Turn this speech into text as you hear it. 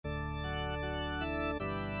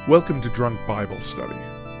Welcome to Drunk Bible Study.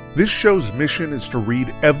 This show's mission is to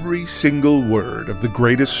read every single word of the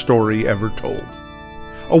greatest story ever told.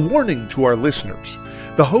 A warning to our listeners,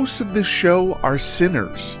 the hosts of this show are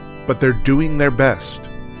sinners, but they're doing their best.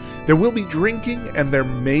 There will be drinking and there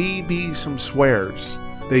may be some swears.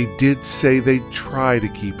 They did say they'd try to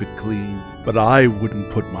keep it clean, but I wouldn't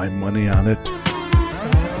put my money on it.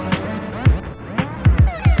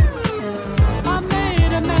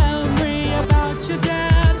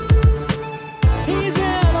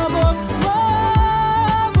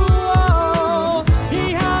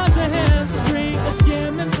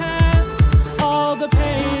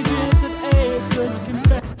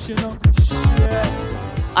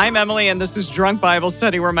 I'm Emily, and this is Drunk Bible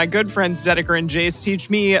Study, where my good friends Dedeker and Jace teach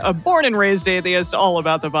me, a born and raised atheist, all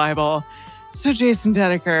about the Bible. So, Jason,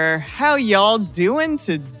 Dedeker, how y'all doing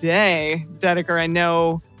today? Dedeker, I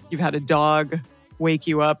know you've had a dog wake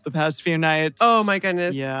you up the past few nights. Oh, my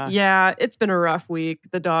goodness. Yeah, it's been a rough week.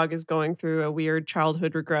 The dog is going through a weird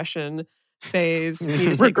childhood regression phase. You need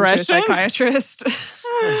to take him to a psychiatrist.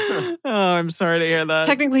 Oh, I'm sorry to hear that.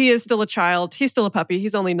 Technically, he is still a child. He's still a puppy.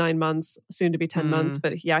 He's only 9 months, soon to be 10 months.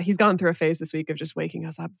 But yeah, he's gone through a phase this week of just waking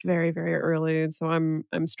us up very, very early. And so I'm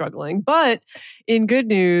struggling. But in good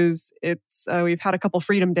news, it's we've had a couple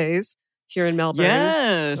freedom days here in Melbourne.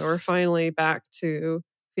 Yes. So we're finally back to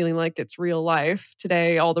feeling like it's real life.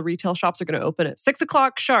 Today, all the retail shops are going to open at 6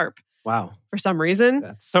 o'clock sharp. Wow. For some reason.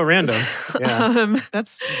 That's so random. Yeah.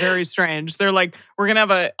 That's very strange. They're like, we're going to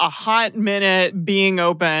have a hot minute being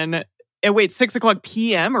open. Wait, 6 o'clock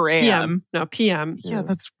p.m. or a.m.? PM. No, p.m. Yeah,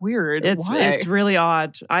 that's weird. It's really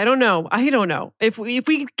odd. I don't know. If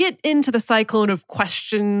we get into the cyclone of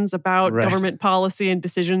questions about government policy and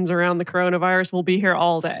decisions around the coronavirus, we'll be here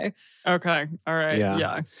all day. Okay. All right.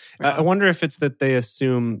 Yeah. I wonder if it's that they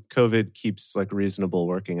assume COVID keeps like reasonable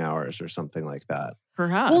working hours or something like that.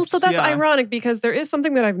 Perhaps. Well, so that's ironic because there is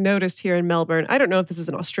something that I've noticed here in Melbourne. I don't know if this is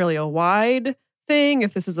an Australia-wide thing,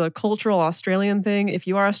 if this is a cultural Australian thing. If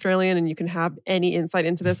you are Australian and you can have any insight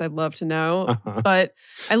into this, I'd love to know. But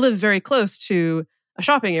I live very close to a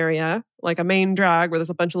shopping area, like a main drag where there's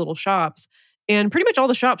a bunch of little shops. And pretty much all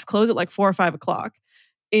the shops close at like 4 or 5 o'clock.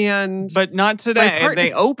 But not today.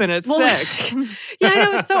 They open at 6. Yeah, I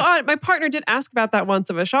know. It's so odd. My partner did ask about that once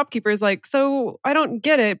of a shopkeeper. Is like, so I don't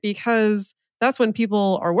get it because that's when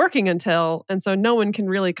people are working until. And so no one can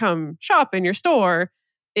really come shop in your store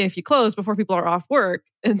if you close before people are off work.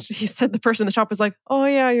 And she said the person in the shop was like, oh,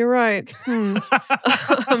 yeah, you're right.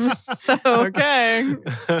 Okay.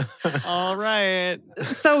 All right.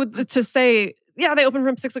 So to say, yeah, they open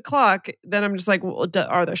from 6 o'clock. Then I'm just like, well,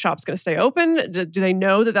 are the shops going to stay open? Do they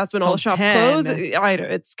know that that's when all the shops 10. close?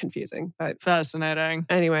 It's confusing. But fascinating.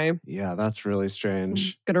 Anyway. Yeah, that's really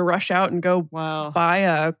strange. Going to rush out and go buy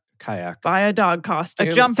a kayak. Buy a dog costume.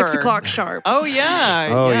 A jumper. 6 o'clock sharp. Oh,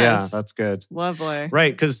 yeah. Yeah, that's good. Lovely.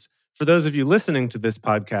 Right, because for those of you listening to this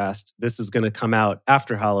podcast, this is going to come out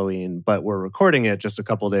after Halloween, but we're recording it just a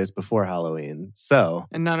couple days before Halloween. So,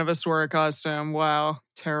 and none of us wore a costume. Wow.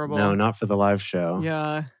 Terrible. No, not for the live show.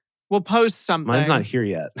 Yeah. We'll post something. Mine's not here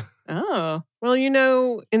yet. Oh. Well, in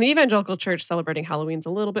the evangelical church, celebrating Halloween's a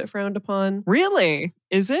little bit frowned upon. Really?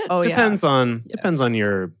 Is it? Oh, depends on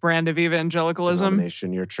your brand of evangelicalism,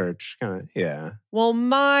 denomination, your church, kind of. Yeah. Well,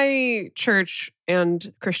 my church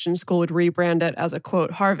and Christian school would rebrand it as a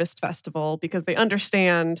quote harvest festival because they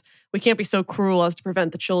understand we can't be so cruel as to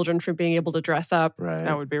prevent the children from being able to dress up. Right.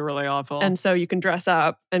 That would be really awful. And so you can dress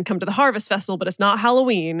up and come to the harvest festival, but it's not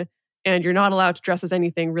Halloween, and you're not allowed to dress as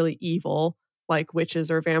anything really evil, like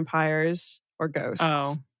witches or vampires or ghosts.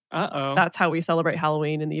 Oh. Uh-oh. That's how we celebrate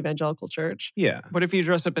Halloween in the evangelical church. Yeah. What if you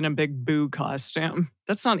dress up in a big boo costume?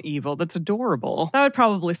 That's not evil. That's adorable. That would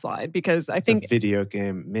probably slide because I think... a video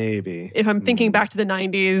game, maybe. If I'm thinking back to the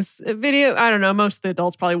 90s, video, I don't know, most of the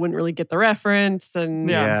adults probably wouldn't really get the reference. And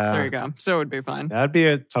yeah, there you go. So it would be fine. That'd be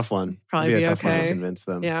a tough one. Probably be a tough tough one to convince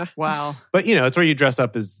them. Yeah. Wow. But, it's where you dress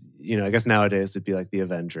up as, I guess nowadays it'd be like the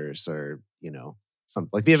Avengers or,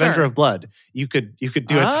 something like the Avenger of Blood. You could do a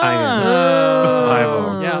tie-in to the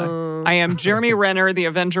Bible. Yeah. I am Jeremy Renner, the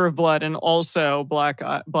Avenger of Blood, and also Black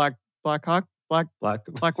Widow.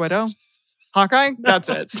 Hawkeye? That's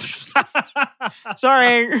it.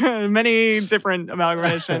 Sorry. Many different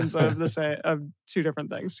amalgamations of two different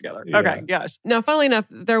things together. Yeah. Okay, yes. Now, funnily enough,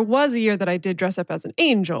 there was a year that I did dress up as an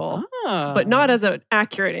angel, but not as an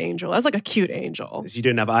accurate angel, as like a cute angel. You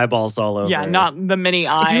didn't have eyeballs all over. Yeah, not the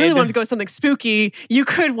mini-eyed. If you really wanted to go with something spooky, you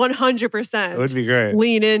could 100% It would be great.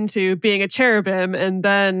 lean into being a cherubim, and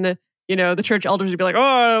then the church elders would be like,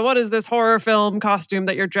 oh, what is this horror film costume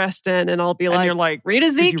that you're dressed in? And I'll be and like, you're like, read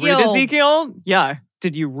Ezekiel. Did you read Ezekiel? Yeah.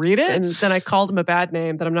 Did you read it? And then I called him a bad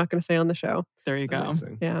name that I'm not going to say on the show. There you go.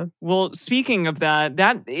 Amazing. Yeah. Well, speaking of that,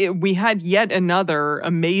 we had yet another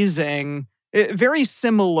amazing, very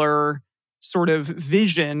similar sort of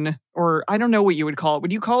vision, or I don't know what you would call it.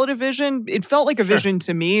 Would you call it a vision? It felt like a vision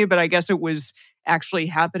to me, but I guess it was actually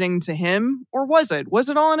happening to him, or was it? Was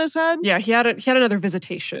it all in his head? Yeah, he had another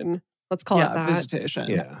visitation. Let's call it that. Visitation.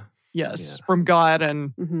 Yeah. Yes, from God and.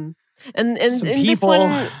 Mm-hmm. And Some in this people,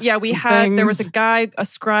 one, there was things. a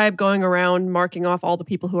scribe going around marking off all the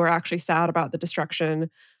people who are actually sad about the destruction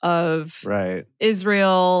of Right.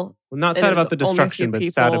 Israel. Well, not And sad it was about the only a destruction, few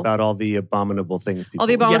but sad people. about all the abominable things people All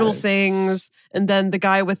the abominable Yes. things. And then the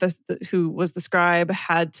guy with who was the scribe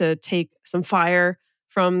had to take some fire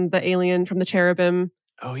from the alien, from the cherubim.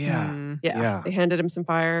 Oh, yeah. Mm. Yeah. They handed him some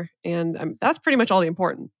fire. And that's pretty much all the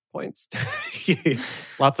important points.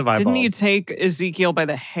 Lots of eyeballs. Didn't he take Ezekiel by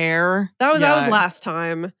the hair? That was Yeah. last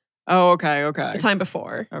time. Oh, okay. The time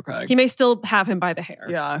before. Okay. He may still have him by the hair.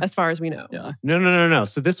 Yeah. As far as we know. Yeah. No.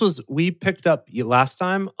 So we picked up last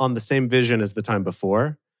time on the same vision as the time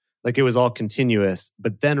before. Like it was all continuous.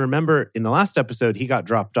 But then remember, in the last episode, he got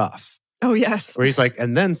dropped off. Oh, yes. Where he's like,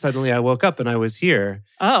 and then suddenly I woke up and I was here.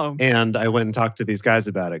 Oh, And I went and talked to these guys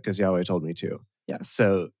about it because Yahweh told me to. Yes.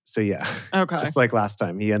 So yeah. okay. Just like last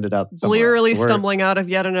time, he ended up somewhere Blearily else. So we're- stumbling out of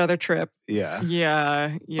yet another trip Yeah.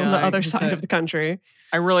 Yeah. on the other he's side of the country.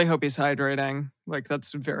 I really hope he's hydrating. Like,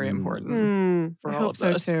 that's very important. For I all hope of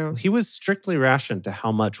so this. too. He was strictly rationed to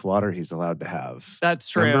how much water he's allowed to have. That's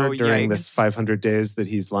true. Remember during Yikes. this 500 days that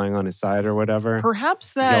he's lying on his side or whatever?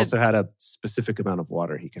 Perhaps He that. also had a specific amount of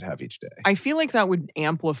water he could have each day. I feel like that would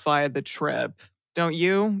amplify the trip. Don't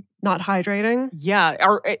you? Not hydrating. Yeah.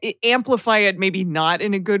 Or amplify it, maybe not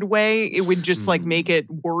in a good way. It would just like make it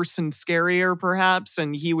worse and scarier, perhaps.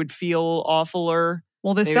 And he would feel awfuler.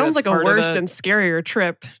 Well, this Maybe sounds that's like a part of worse it. and scarier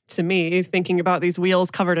trip to me, thinking about these wheels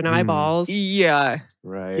covered in eyeballs Yeah.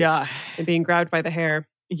 Right. Yeah. and being grabbed by the hair.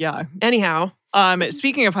 Yeah. Anyhow,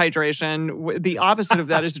 Speaking of hydration, the opposite of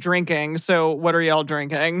that is drinking. So what are y'all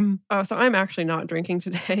drinking? so I'm actually not drinking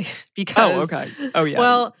today because Oh, okay. Oh, yeah.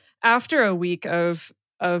 Well, after a week of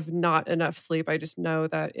not enough sleep, I just know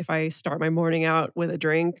that if I start my morning out with a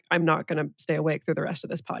drink, I'm not going to stay awake through the rest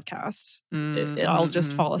of this podcast. I'll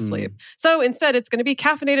just fall asleep. So instead, it's going to be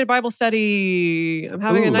caffeinated Bible study. I'm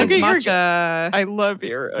having a Ooh. nice Look at your- matcha. I love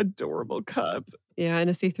your adorable cup. Yeah, in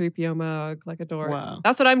a C-3PO mug, like a dork. Wow.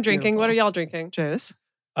 That's what I'm drinking. What are Beautiful. y'all drinking? Jace?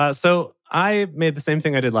 So I made the same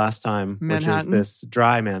thing I did last time, Manhattan? which is this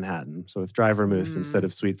dry Manhattan. So with dry vermouth instead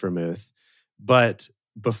of sweet vermouth. But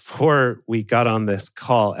before we got on this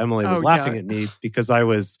call, Emily was Oh, laughing yeah. at me because I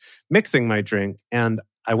was mixing my drink and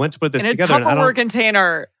I went to put this In a together. And Tupperware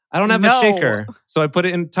container. I don't have No. a shaker. So I put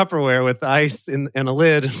it in Tupperware with ice and a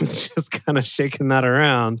lid and was just kind of shaking that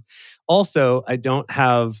around. Also, I don't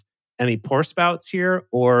have any pour spouts here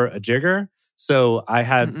or a jigger. So I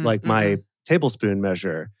had my tablespoon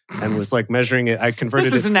measure and was like measuring it. I converted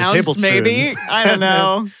This is it to announced, tablespoons. maybe. I don't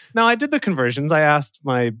know. No, I did the conversions. I asked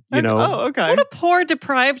my, Oh, okay. What a poor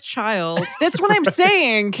deprived child. That's what I'm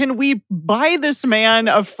saying. Can we buy this man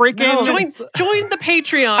a freaking... Join the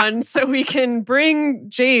Patreon so we can bring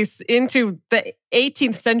Jace into the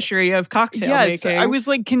 18th century of cocktail Yes, making. I was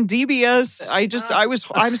like, can DBS?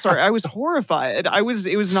 I'm sorry. I was horrified.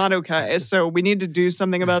 It was not okay. So we need to do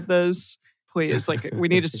something about this. Please. Like, we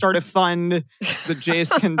need to start a fund so that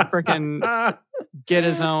Jace can freaking get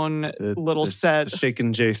his own little set. The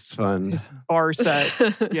Shaken Jace Fund. His bar set.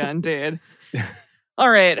 Yeah, indeed. All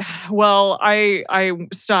right. Well, I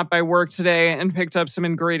stopped by work today and picked up some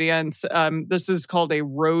ingredients. This is called a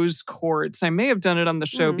rose quartz. I may have done it on the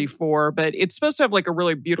show before, but it's supposed to have like a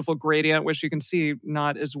really beautiful gradient, which you can see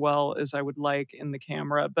not as well as I would like in the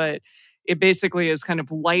camera. But it basically is kind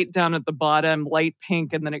of light down at the bottom, light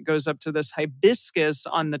pink, and then it goes up to this hibiscus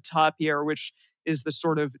on the top here, which is the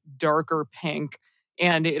sort of darker pink.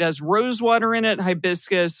 And it has rose water in it,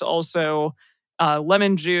 hibiscus, also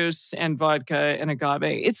lemon juice and vodka and agave.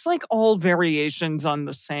 It's like all variations on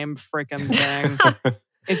the same freaking thing.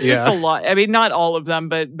 It's just a lot. I mean, not all of them,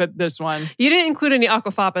 but this one. You didn't include any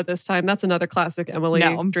aquafaba this time. That's another classic Emily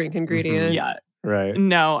No. drink ingredient. Yeah. Right.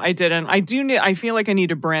 No, I didn't. I feel like I need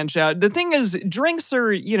to branch out. The thing is, drinks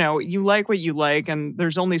are, you like what you like, and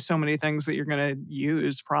there's only so many things that you're going to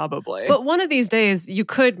use, probably. But one of these days, you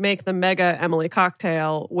could make the mega Emily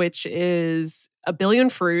cocktail, which is a billion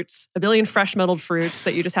fruits, a billion fresh metalled fruits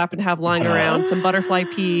that you just happen to have lying around, some butterfly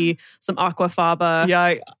pea, some aquafaba.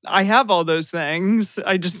 Yeah, I have all those things.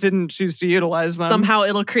 I just didn't choose to utilize them. Somehow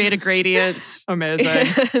it'll create a gradient. Amazing.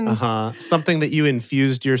 And Something that you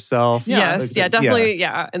infused yourself. yes, definitely.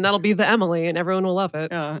 Yeah. And that'll be the Emily, and everyone will love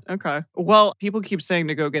it. Yeah, okay. Well, people keep saying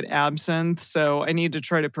to go get absinthe, so I need to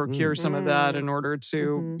try to procure some of that in order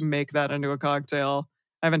to make that into a cocktail.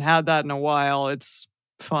 I haven't had that in a while. It's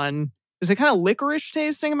fun. Is it kind of licorice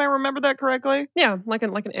tasting? Am I remember that correctly? Yeah, like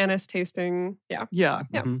an anise tasting. Yeah. Yeah.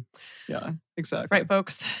 Yeah. Yeah, exactly. Right,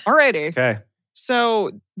 folks. Alrighty. Okay.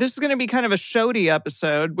 So this is going to be kind of a showy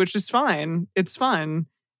episode, which is fine. It's fun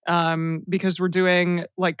because we're doing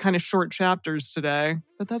like kind of short chapters today,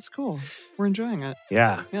 but that's cool. We're enjoying it.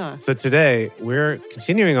 Yeah. Yeah. So today we're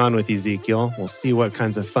continuing on with Ezekiel. We'll see what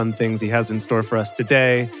kinds of fun things he has in store for us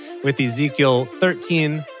today with Ezekiel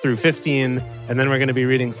 13 through 15. And then we're going to be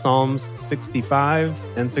reading Psalms 65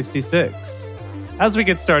 and 66. As we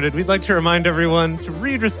get started, we'd like to remind everyone to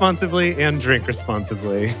read responsibly and drink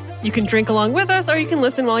responsibly. You can drink along with us, or you can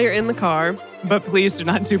listen while you're in the car. But please do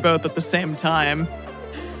not do both at the same time.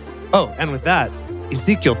 Oh, and with that,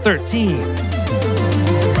 Ezekiel 13.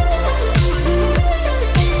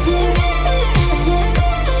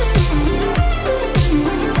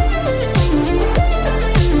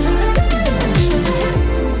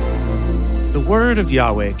 The word of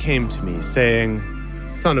Yahweh came to me, saying,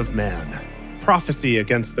 Son of man, prophecy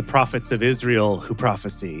against the prophets of Israel who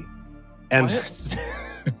prophesy. And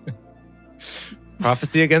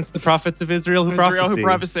prophecy against the prophets of Israel who Israel prophesy. who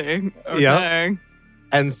prophesy. Okay. Yep.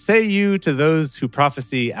 And say you to those who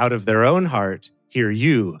prophesy out of their own heart, hear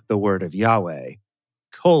you the word of Yahweh. :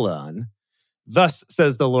 Thus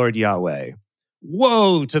says the Lord Yahweh,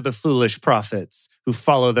 woe to the foolish prophets who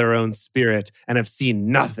follow their own spirit and have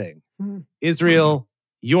seen nothing. Israel,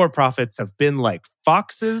 your prophets have been like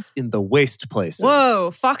foxes in the waste places. Whoa,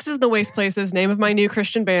 Foxes in the Waste Places, name of my new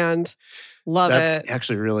Christian band. Love That's it.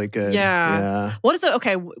 actually really good. Yeah. What is it?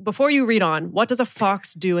 Okay, before you read on, what does a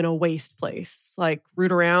fox do in a waste place? Like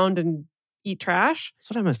root around and eat trash? That's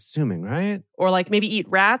what I'm assuming, right? Or like maybe eat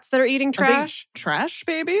rats that are eating Are they trash? trash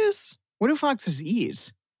babies? What do foxes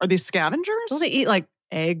eat? Are they scavengers? Don't they eat like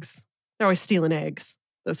eggs? They're always stealing eggs,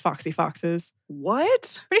 those foxy foxes.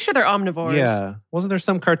 What? Pretty sure they're omnivores. Yeah. Wasn't there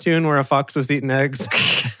some cartoon where a fox was eating eggs?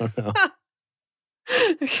 I don't know.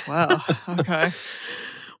 Wow. Okay.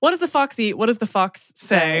 What does the fox eat? What does the fox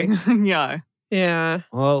say? Yeah. Yeah.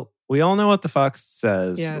 Well, we all know what the fox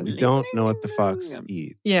says. Yeah. But we don't know what the fox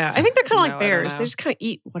eats. Yeah. I think they're kind of No, like I don't bears. know. They just kind of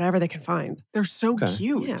eat whatever they can find. They're so Okay.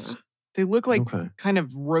 cute. Yeah. They look like Okay. kind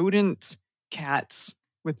of rodent cats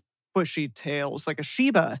with bushy tails, like a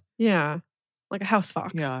Shiba. Yeah. Like a house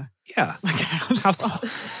fox. Yeah. Yeah. Like a House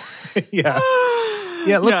fox. Yeah.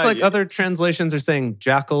 Yeah, it looks like yeah. other translations are saying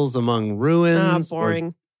jackals among ruins. or-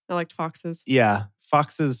 Boring. I liked foxes. yeah.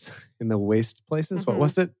 Foxes in the waste places. What Mhm.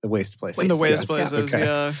 was it? The waste places. In the waste Yes. places, Okay.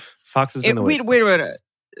 yeah. Foxes in the waste wait. places.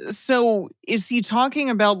 So is he talking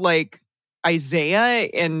about like Isaiah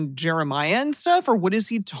and Jeremiah and stuff, or what is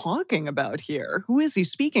he talking about here? Who is he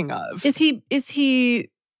speaking of? Is he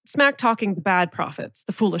smack talking the bad prophets,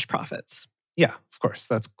 the foolish prophets? Yeah, of course.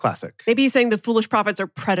 That's classic. Maybe he's saying the foolish prophets are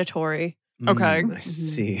predatory. Okay. I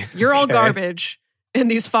see. You're all Okay. garbage, and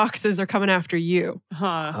these foxes are coming after you.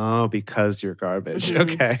 Huh. Oh, because you're garbage. Mhm.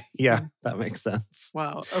 Okay. Yeah, that makes sense.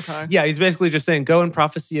 Wow. Okay. Yeah, he's basically just saying go and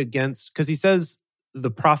prophecy against, because he says the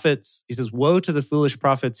prophets, he says, woe to the foolish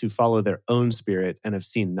prophets who follow their own spirit and have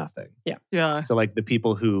seen nothing. Yeah. So, like the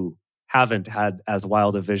people who haven't had as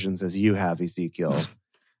wild of visions as you have, Ezekiel.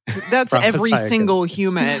 That's every Prophesy single against-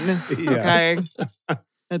 human. Yeah. Okay.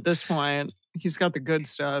 At this point, he's got the good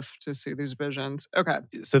stuff to see these visions. Okay.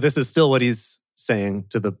 So, this is still what he's saying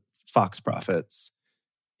to the fox prophets.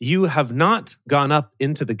 You have not gone up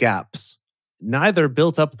into the gaps, neither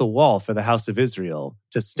built up the wall for the house of Israel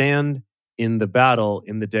to stand in the battle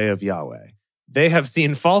in the day of Yahweh. They have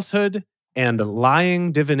seen falsehood and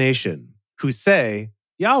lying divination, who say,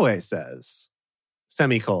 Yahweh says,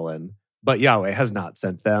 semicolon, but Yahweh has not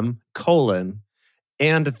sent them, colon,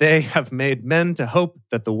 and they have made men to hope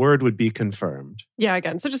that the word would be confirmed. Yeah,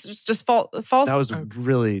 again. So just false. That was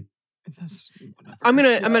really... I'm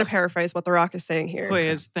gonna paraphrase what the Rock is saying here.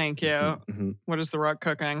 Please, thank you. Mhm. What is the rock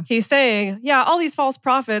cooking? He's saying, yeah, all these false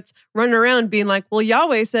prophets running around being like, well,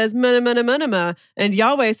 Yahweh says mana mana mana mana, and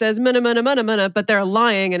Yahweh says mana mana mana mana, but they're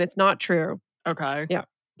lying and it's not true. Okay. Yeah.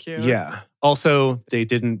 Cute. Yeah. Also, they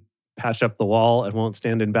didn't patch up the wall and won't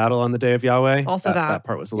stand in battle on the day of Yahweh. Also that.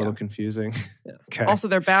 part was a little Yeah. confusing. Yeah. Okay. Also,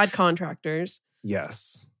 they're bad contractors.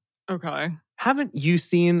 Yes. Okay. Haven't you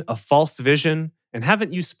seen a false vision And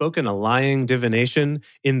haven't you spoken a lying divination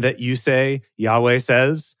in that you say, Yahweh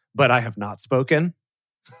says, but I have not spoken?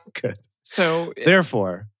 Good. So,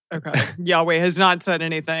 Therefore, okay. Yahweh has not said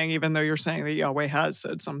anything, even though you're saying that Yahweh has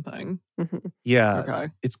said something. yeah, Okay.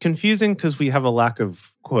 it's confusing because we have a lack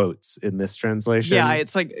of quotes in this translation. Yeah,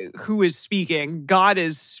 it's like, who is speaking? God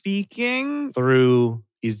is speaking. Through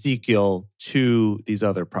Ezekiel to these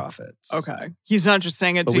other prophets. Okay. He's not just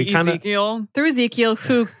saying it But to we kinda- Ezekiel. Through Ezekiel,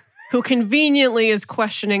 who conveniently is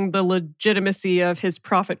questioning the legitimacy of his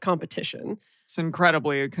prophet competition. It's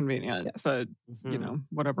incredibly convenient, Yes. but, Mhm.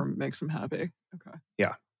 whatever makes him happy. Okay.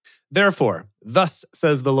 Therefore, thus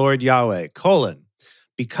says the Lord Yahweh,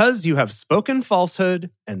 because you have spoken falsehood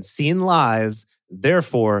and seen lies,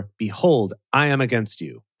 therefore, behold, I am against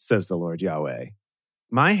you, says the Lord Yahweh.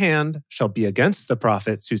 My hand shall be against the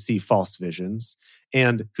prophets who see false visions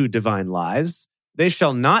and who divine lies. They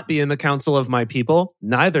shall not be in the council of my people,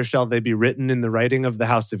 neither shall they be written in the writing of the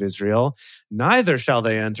house of Israel, neither shall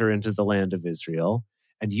they enter into the land of Israel.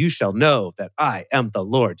 And you shall know that I am the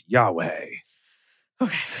Lord Yahweh.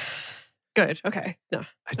 Okay. Good. Okay. No.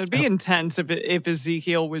 It'd be intense if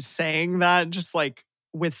Ezekiel was saying that, just like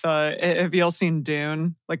with, have you all seen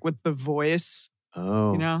Dune? Like with the voice?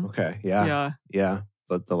 Oh, You know? okay. Yeah, Yeah.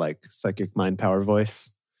 The like psychic mind power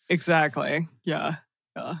voice. exactly. Yeah.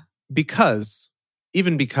 Because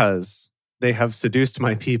they have seduced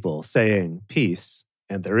my people, saying peace,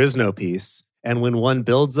 and there is no peace. And when one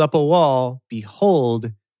builds up a wall,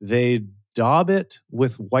 behold, they daub it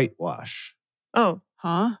with whitewash. Oh,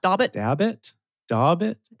 Huh? daub it. Dab it? Daub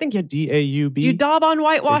it? I think you D-A-U-B? Do you daub on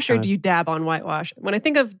whitewash or kinda- do you dab on whitewash? When I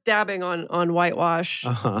think of dabbing on whitewash,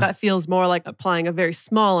 Uh-huh. that feels more like applying a very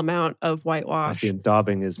small amount of I whitewash. see. And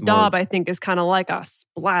daubing is more... Daub, I think, is kind of like a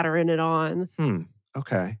splattering it on.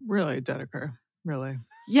 Okay. Really, Dedeker? Really?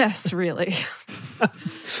 Yes, really.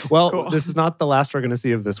 Well, Cool. this is not the last we're going to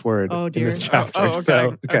see of this word Oh, in dear. this chapter.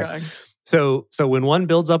 Okay. So when one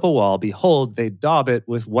builds up a wall, behold, they daub it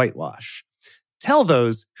with whitewash. Tell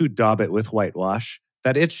those who daub it with whitewash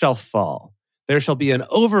that it shall fall. There shall be an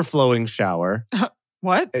overflowing shower.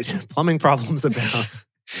 What? Plumbing problems abound.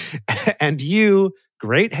 And you,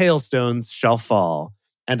 great hailstones, shall fall,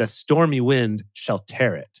 and a stormy wind shall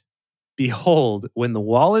tear it. Behold, when the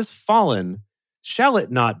wall is fallen, shall it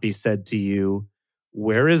not be said to you,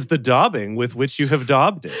 where is the daubing with which you have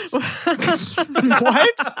daubed it?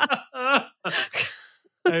 What?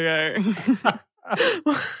 Okay.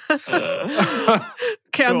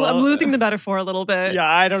 Okay, I'm Cool. losing the metaphor a little bit. Yeah,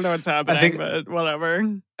 I don't know what's happening, think- but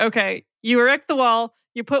whatever. Okay, you erect the wall,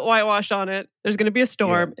 you put whitewash on it, there's going to be a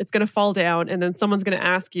storm, it's going to fall down, and then someone's going to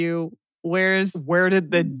ask you, Where did the Where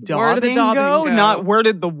did the daubing daubing go? go? Not where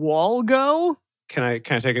did the wall go? Can I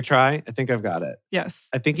take a try? I think I've got it. Yes.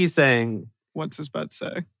 I think he's saying, What's his butt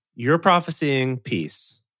say? you're prophesying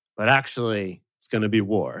peace, but actually it's going to be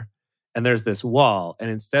war. And there's this wall, and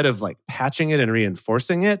instead of like patching it and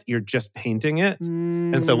reinforcing it, you're just painting it.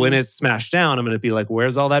 And so when it's smashed down, I'm going to be like,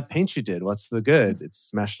 where's all that paint you did? What's the good? It's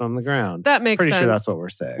smashed on the ground. That makes Pretty sense. sure that's what we're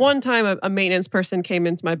saying. One time, a maintenance person came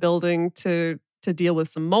into my building to deal with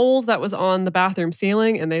some mold that was on the bathroom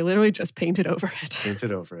ceiling, and they literally just painted over it.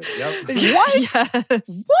 Painted over it. Yep. What?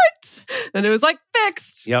 Yes. What? And it was like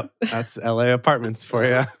fixed. Yep. That's LA apartments for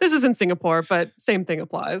you. This was in Singapore, but same thing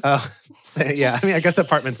applies. Oh, yeah. I mean, I guess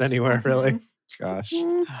apartments anywhere, really. Gosh.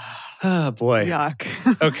 Oh, boy. Yuck.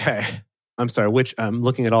 Okay. I'm sorry. I'm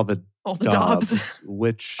looking at all the All the daubs. daubs.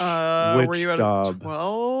 Which Were you at daub?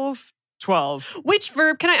 12? 12. Which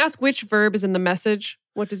verb? Can I ask which verb is in the message?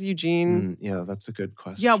 What does Eugene? Yeah, that's a good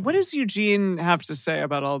question. Yeah, what does Eugene have to say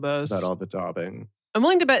about all this? About all the daubing? I'm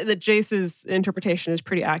willing to bet that Jace's interpretation is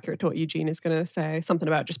pretty accurate to what Eugene is going to say. Something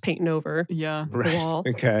about just painting over. Yeah. Right. wall.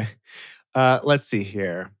 Okay. Let's see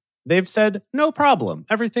here. They've said, no problem.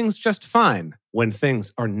 Everything's just fine. When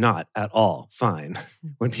things are not at all fine.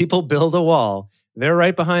 When people build a wall, they're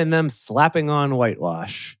right behind them slapping on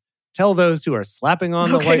whitewash. Tell those who are slapping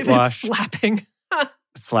on the whitewash. Slapping.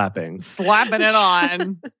 Slapping. Slapping it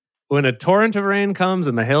on. When a torrent of rain comes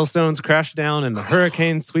and the hailstones crash down and the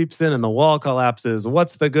hurricane sweeps in and the wall collapses,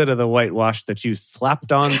 what's the good of the whitewash that you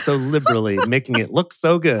slapped on so liberally, making it look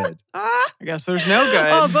so good? Ah. I guess there's no good.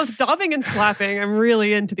 Oh, both daubing and slapping. I'm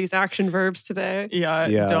really into these action verbs today. Yeah,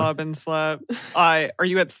 Yeah. daub and slap. Are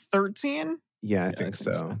you at 13? Yeah, I think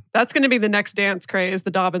so. so. That's going to be the next dance craze,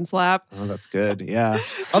 the daub and slap. Oh, that's good. Yeah.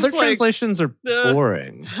 Other Just like, translations are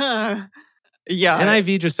boring. Yeah.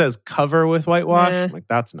 NIV just says cover with whitewash. Nah. I'm like,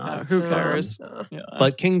 that's not. Who No, cares? no. Yeah.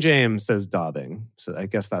 But King James says daubing. So I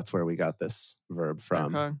guess that's where we got this verb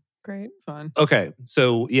from. Okay, Great. fine. Okay.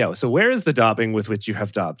 So where is the daubing with which you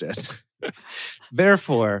have daubed it?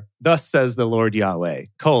 Therefore, thus says the Lord Yahweh,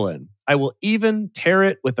 I will even tear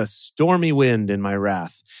it with a stormy wind in my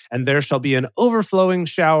wrath, and there shall be an overflowing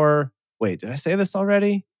shower. Wait, did I say this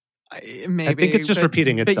already? Maybe. I think it's just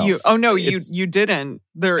repeating itself. You didn't.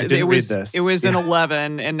 I didn't read this. It was in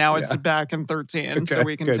 11, and now it's back in 13, so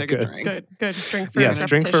we can take a drink. Good. Drink for Yes,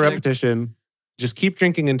 drink for repetition. Just keep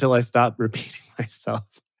drinking until I stop repeating myself.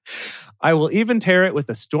 I will even tear it with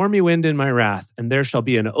a stormy wind in my wrath, and there shall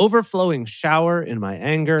be an overflowing shower in my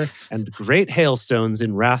anger, and great hailstones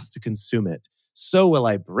in wrath to consume it. So will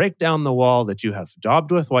I break down the wall that you have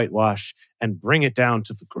daubed with whitewash, and bring it down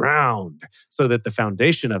to the ground, so that the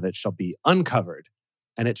foundation of it shall be uncovered.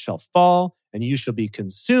 And it shall fall, and you shall be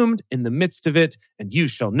consumed in the midst of it, and you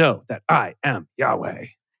shall know that I am Yahweh.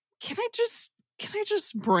 Can I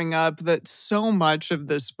just bring up that so much of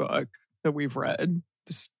this book that we've read,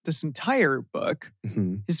 this entire book,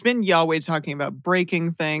 has been Yahweh talking about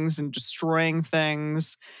breaking things and destroying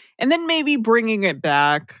things, and then maybe bringing it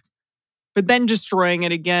back, but then destroying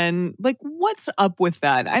it again. Like, what's up with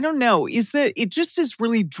that? I don't know. Is that it just is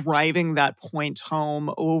really driving that point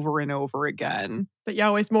home over and over again? That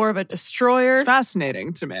Yahweh's more of a destroyer. It's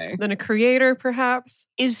fascinating to me. Than a creator, perhaps.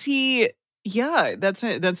 Is he? Yeah, that's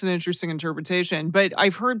an interesting interpretation. But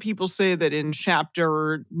I've heard people say that in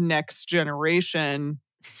chapter Next Generation,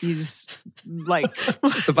 he's like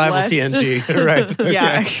the Bible TNG, right? Okay.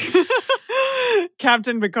 Yeah.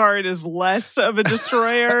 Captain Picard is less of a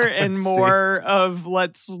destroyer and more of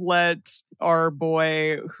let's let our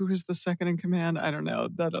boy, who is the second in command? I don't know,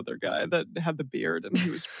 that other guy that had the beard and he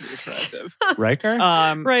was pretty attractive. Riker?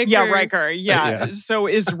 Riker. Yeah, Riker. Yeah. So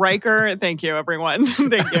is Riker, thank you, everyone.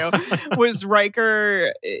 Thank you. Was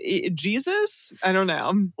Riker Jesus? I don't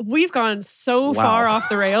know. We've gone so far off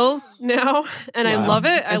the rails now, and I love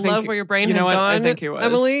it. I love where your brain has gone, I think he was.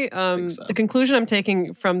 Emily. So. The conclusion I'm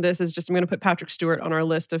taking from this is just I'm going to put Patrick Stewart on our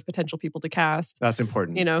list of potential people to cast. That's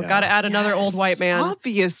important. Got to add another old white man.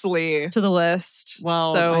 Obviously. To the list.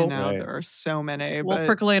 Well, so, I know there are so many. We'll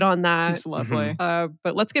percolate on that. He's lovely.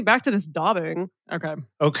 But let's get back to this daubing.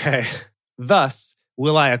 Okay. Thus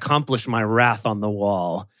will I accomplish my wrath on the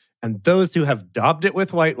wall, and those who have daubed it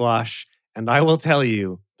with whitewash, and I will tell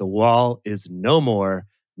you, the wall is no more,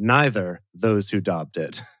 neither those who daubed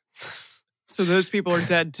it. So those people are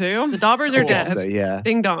dead too? The daubers are dead. So, yeah.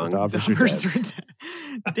 Ding dong. The daubers are dead.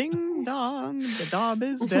 Ding dong. The daub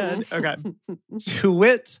is dead. Okay. To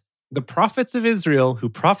wit, the prophets of Israel who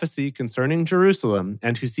prophesy concerning Jerusalem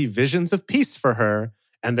and who see visions of peace for her,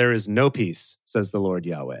 and there is no peace, says the Lord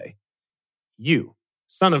Yahweh. You,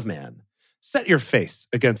 son of man, set your face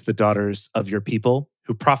against the daughters of your people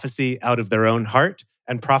who prophesy out of their own heart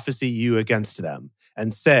and prophesy you against them,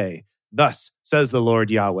 and say, thus says the Lord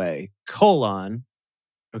Yahweh, :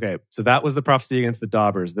 Okay, so that was the prophecy against the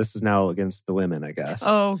daubers. This is now against the women, I guess.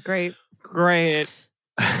 Oh, great.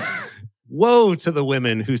 Woe to the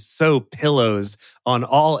women who sew pillows on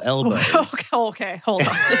all elbows. Okay, hold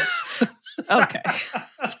on. Okay.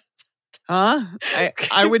 Huh?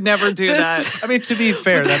 I would never do that. I mean, to be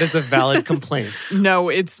fair, that is a valid complaint. No,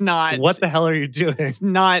 it's not. What the hell are you doing? It's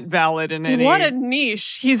not valid in any... What a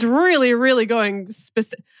niche. He's really, really going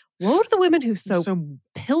specific. Woe to the women who sew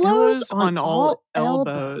pillows on all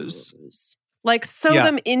elbows. Like sew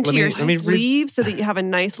them into your sleeve so that you have a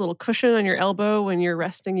nice little cushion on your elbow when you're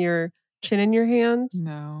resting your chin in your hands.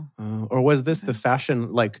 No. Or was this the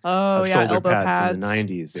fashion of shoulder pads in the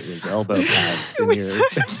 90s? It was elbow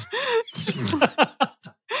pads.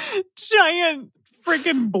 Giant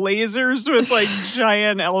freaking blazers with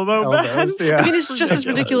giant elbow pads. Yeah. I mean, it's just as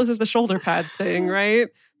ridiculous as the shoulder pads thing, right?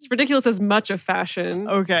 It's ridiculous as much of fashion.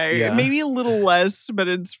 Okay, maybe a little less, but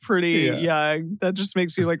it's pretty, that just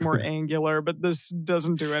makes you more angular, but this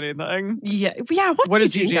doesn't do anything. Yeah. What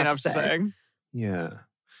does Eugene have to say? Yeah.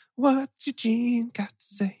 What's Eugene got to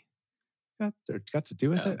say? Got to do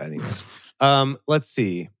with it? Anyways. Let's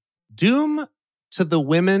see. Doom to the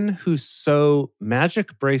women who sew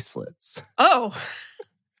magic bracelets. Oh,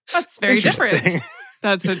 that's very different.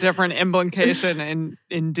 That's a different implication,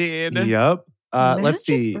 indeed. Yep. Let's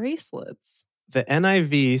see. Bracelets. The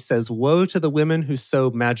NIV says, woe to the women who sew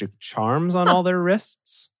magic charms on all their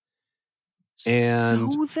wrists.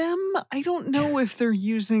 And sew them? I don't know if they're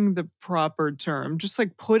using the proper term. Just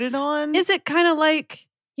put it on? Is it kind of like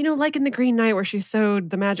in the Green Knight where she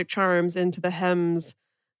sewed the magic charms into the hems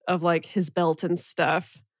of his belt and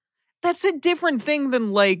stuff? That's a different thing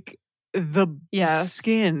than the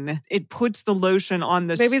skin. It puts the lotion on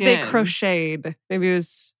the skin. Maybe they crocheted. Maybe it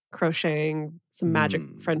was crocheting some magic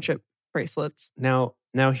friendship bracelets. Now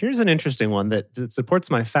here's an interesting one that supports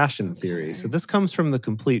my fashion theory. So this comes from the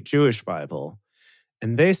Complete Jewish Bible.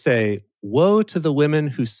 And they say, woe to the women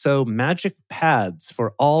who sew magic pads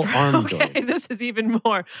for all arm Okay, joints. this is even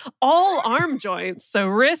more. All arm joints. So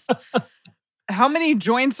wrist, How many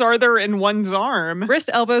joints are there in one's arm?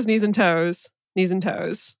 elbows, knees, and toes. Knees and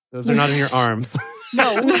toes. Those are not in your arms.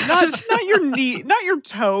 No, not your knee, not your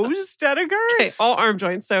toes, Dedeker. Okay, all arm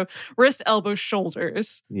joints. So wrist, elbows,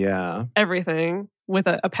 shoulders, Yeah. everything with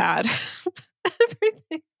a pad.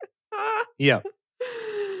 Everything. Yeah.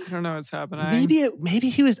 I don't know what's happening. Maybe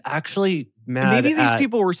he was actually mad. Maybe these at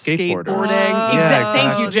people were skateboarders. skateboarding. Yeah,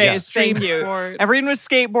 Thank you, exactly. Jace. Yeah. Thank you. Sports. Everyone was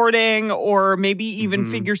skateboarding, or maybe even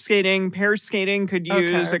Mhm. figure skating. Pair skating could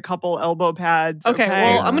use Okay. a couple elbow pads. Okay,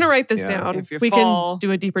 well, Yeah. I'm going to write this Yeah. down. If you We fall- can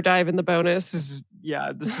do a deeper dive in the bonus. this is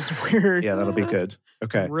weird. Yeah, that'll be good.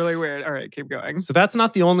 Okay. Really weird. All right, keep going. So that's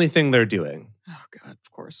not the only thing they're doing. Oh God,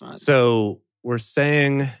 of course not. So we're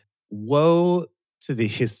saying, woe to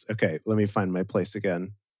these. Okay, let me find my place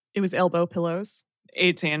again. It was elbow pillows.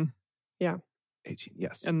 18 18,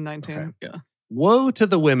 yes. and 19. Okay. Yeah. Woe to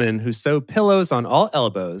the women who sew pillows on all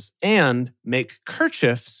elbows and make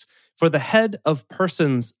kerchiefs for the head of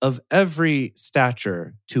persons of every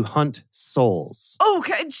stature to hunt souls.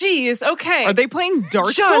 Okay, geez. Okay. Are they playing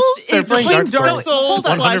Dark Just- Souls? They're playing Dark Souls. Souls Hold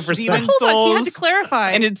on. slash 100%. Demon Hold on, you had Souls, to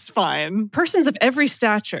clarify. and it's fine. Persons of every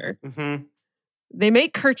stature. Mm-hmm. They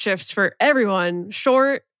make kerchiefs for everyone,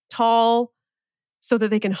 short, tall, so that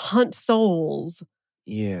they can hunt souls.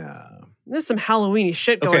 Yeah, There's some Halloween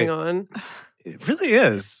shit Okay. going on. it really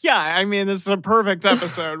is. Yeah, I mean, this is a perfect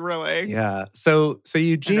episode, really. Yeah. So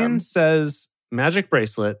Eugene Okay. says magic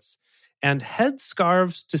bracelets and head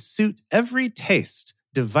scarves to suit every taste,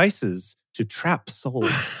 devices to trap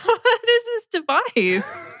souls. What is this device?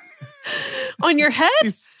 On your head?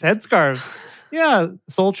 These head scarves. Yeah,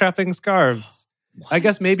 soul trapping scarves. I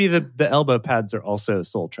guess What? maybe the elbow pads are also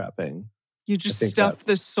soul trapping. You just think stuff the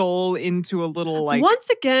that's- soul into a little like. Once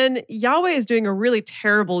again, Yahweh is doing a really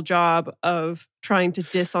terrible job of trying to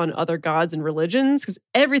diss on other gods and religions because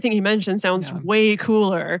everything he mentioned sounds Yeah. way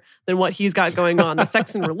cooler than what he's got going on. The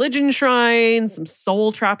sex and religion shrines, some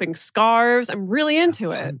soul trapping scarves. I'm really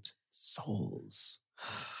into it. Hunt souls.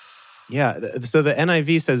 Yeah, so the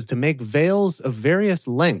NIV says to make veils of various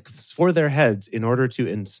lengths for their heads in order to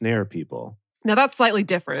ensnare people. Now that's slightly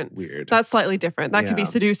different. Weird. That's slightly different. That could be Yeah.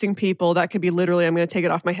 seducing people. That could be literally, I'm going to take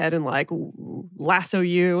it off my head and like lasso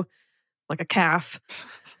you like a calf.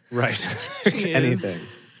 Right. Jeez. Anything.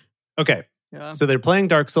 Okay. Yeah, So they're playing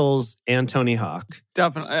Dark Souls and Tony Hawk.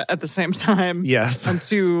 definitely at the same time Yes. on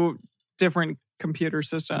two different computer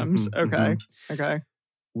systems. Mhm, Okay, okay.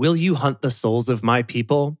 Will you hunt the souls of my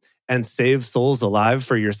people and save souls alive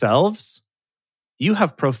for yourselves? You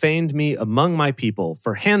have profaned me among my people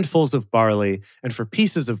for handfuls of barley and for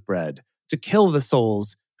pieces of bread, to kill the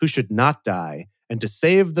souls who should not die, and to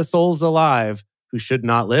save the souls alive who should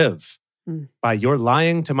not live, by your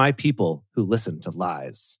lying to my people who listen to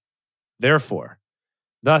lies. Therefore,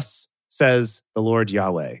 thus says the Lord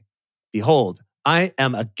Yahweh, behold, I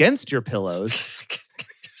am against your pillows.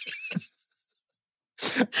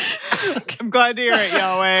 I'm glad to hear it,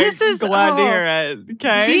 Yahweh. This is- glad to oh. hear it.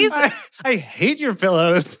 Okay. These- I hate your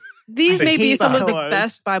pillows. These I may be hate some of the pillows.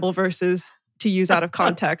 best Bible verses to use out of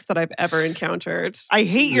context that I've ever encountered. I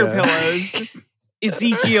hate your Yeah. pillows.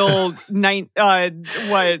 Ezekiel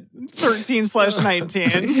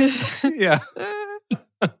 13/19. Yeah.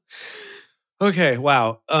 Okay,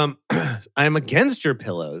 wow. I am against your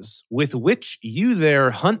pillows, with which you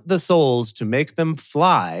there hunt the souls to make them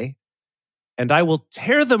fly, and I will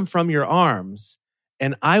tear them from your arms,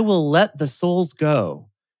 and I will let the souls go,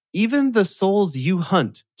 even the souls you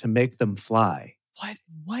hunt to make them fly.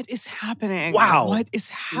 What is happening? Wow. What is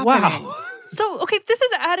happening? Wow. So, okay, this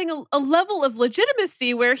is adding a level of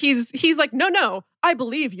legitimacy where he's like, no, I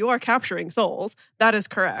believe you are capturing souls. That is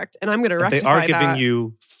correct. And I'm going to But rectify they are giving that.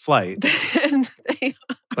 you flight, and,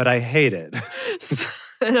 but I hate it.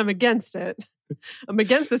 and I'm against it. I'm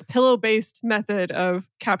against this pillow-based method of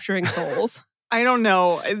capturing souls I don't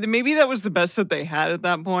know. Maybe that was the best that they had at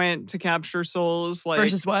that point to capture souls. Like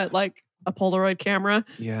versus what? Like a Polaroid camera?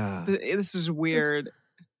 Yeah. this is weird.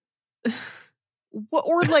 What,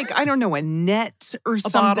 or like, I don't know, a net or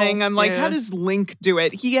something. bottle, I'm like, yeah. how does Link do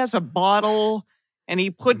it? He has a bottle and he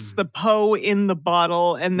puts the Poe in the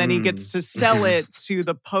bottle and then he gets to sell it to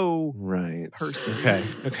the Poe. Right. Person. Okay.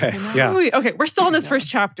 Okay. You know? Yeah. Okay, we're still in this first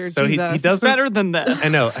chapter. So he Jesus. does- It's better than this. I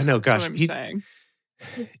know. That's Gosh. what I'm saying.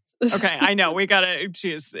 Okay, I know. We got to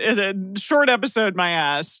choose. A short episode, my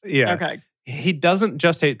ass. Yeah. Okay. He doesn't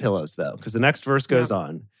just hate pillows, though, because the next verse goes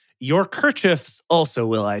on. Your kerchiefs also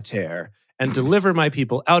will I tear, and deliver my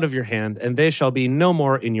people out of your hand, and they shall be no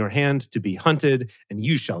more in your hand to be hunted, and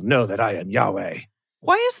you shall know that I am Yahweh.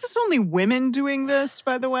 Why is this only women doing this,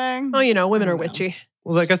 by the way? Oh, you know, women I are don't know. witchy.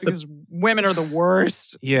 Well, I guess because women are the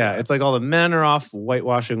worst. yeah, it's like all the men are off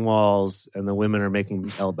whitewashing walls and the women are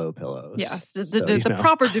making elbow pillows. Yes, the, So, the, you the know.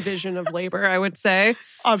 proper division of labor, I would say.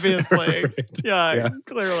 Obviously. Right. Yeah,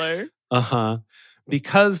 clearly. Uh-huh.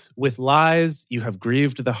 Because with lies you have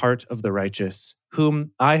grieved the heart of the righteous,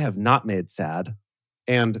 whom I have not made sad,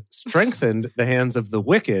 and strengthened the hands of the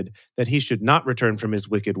wicked, that he should not return from his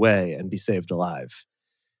wicked way and be saved alive.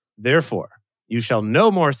 Therefore, you shall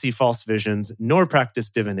no more see false visions, nor practice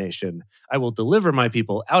divination. I will deliver my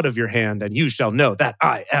people out of your hand, and you shall know that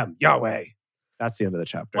I am Yahweh. That's the end of the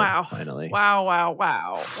chapter. Wow. Finally. Wow, wow,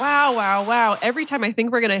 wow. Wow, wow, wow. Every time I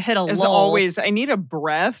think we're going to hit a As lull always, I need a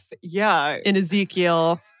breath. Yeah, in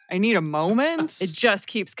Ezekiel, I need a moment. it just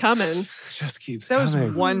keeps coming. It just keeps That was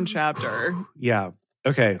coming. one chapter. Yeah.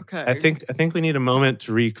 Okay. Okay. I think we need a moment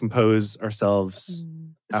to recompose ourselves.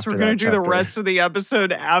 So After we're going that to do the chapter. rest of the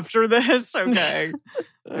episode after this? Okay. Uh,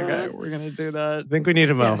 Okay, we're going to do that. I think we need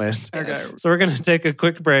a Yes. moment. Okay. So we're going to take a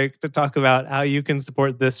quick break to talk about how you can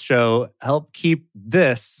support this show, help keep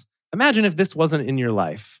this. Imagine if this wasn't in your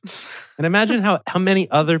life. And imagine how many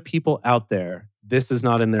other people out there this is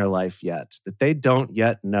not in their life yet, that they don't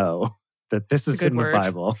yet know that this is good in word. the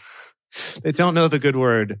Bible. They don't know the good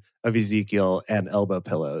word of Ezekiel and elbow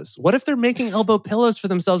pillows. What if they're making elbow pillows for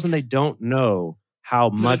themselves and they don't know how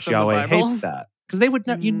much in the Yahweh Bible? hates that? Because they would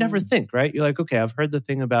you'd never Mm. think, right? You're like, okay, I've heard the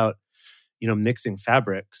thing about, mixing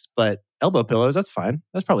fabrics, but elbow pillows, that's fine.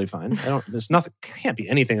 That's probably fine. There's nothing, can't be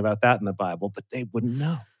anything about that in the Bible, but they wouldn't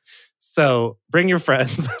know. So bring your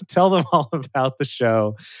friends, tell them all about the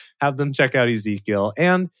show, have them check out Ezekiel.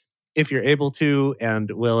 And if you're able to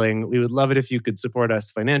and willing, we would love it if you could support us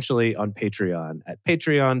financially on Patreon at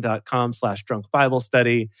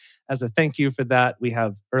patreon.com/drunkbiblestudy. As a thank you for that, we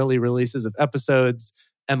have early releases of episodes,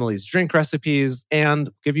 Emily's drink recipes, and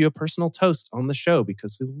give you a personal toast on the show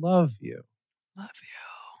because we love you. Love you.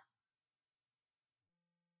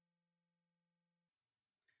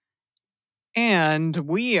 And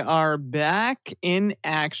we are back in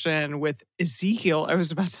action with Ezekiel. I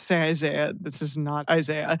was about to say Isaiah. This is not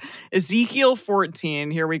Isaiah. Ezekiel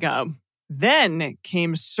 14. Here we go. Then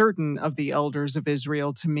came certain of the elders of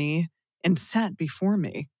Israel to me and sat before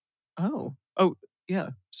me. Oh, yeah.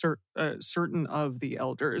 Certain of the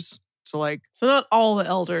elders. So like So not all the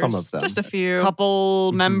elders. Some of them. Just a few.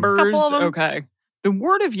 couple Mhm. members. Couple of 'em. Okay. The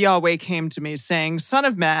word of Yahweh came to me, saying, Son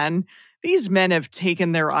of man, these men have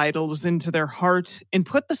taken their idols into their heart and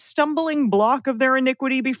put the stumbling block of their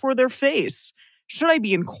iniquity before their face. Should I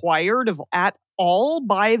be inquired of at all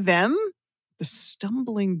by them? The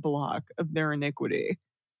stumbling block of their iniquity.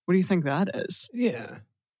 What do you think that is? Yeah.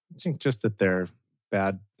 I think just that they're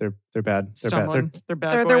bad. They're bad. They're bad. Stumbling. They're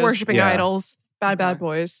bad They're boys? worshiping Yeah. idols. Bad Okay.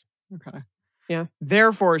 boys. Okay. Yeah.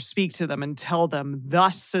 Therefore, speak to them and tell them,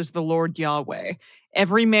 Thus says the Lord Yahweh,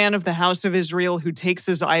 every man of the house of Israel who takes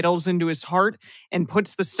his idols into his heart and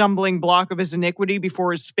puts the stumbling block of his iniquity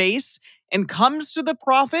before his face and comes to the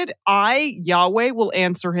prophet, I, Yahweh, will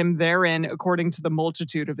answer him therein according to the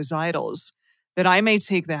multitude of his idols, that I may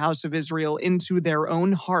take the house of Israel into their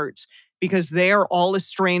own heart, because they are all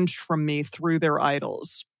estranged from me through their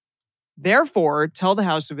idols. Therefore, tell the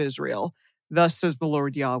house of Israel, Thus says the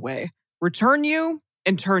Lord Yahweh, Return you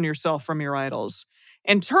and turn yourself from your idols,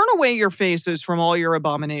 and turn away your faces from all your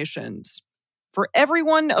abominations. For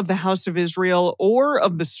everyone of the house of Israel or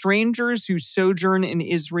of the strangers who sojourn in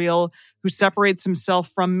Israel, who separates himself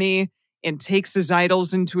from me and takes his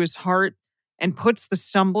idols into his heart and puts the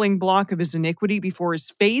stumbling block of his iniquity before his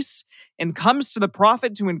face and comes to the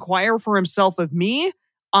prophet to inquire for himself of me,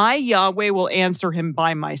 I, Yahweh, will answer him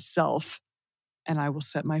by myself. And I will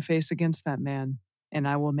set my face against that man, and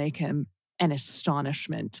I will make him an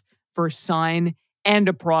astonishment for a sign and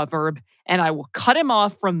a proverb, and I will cut him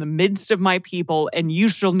off from the midst of my people, and you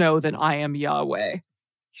shall know that I am Yahweh.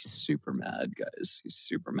 He's super mad, guys. He's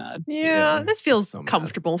super mad. Yeah, Yeah, this feels so mad.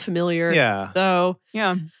 comfortable, familiar. Yeah. Though,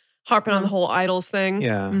 Yeah. harping on the whole idols thing.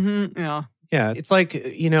 Yeah. Yeah. Yeah. It's like,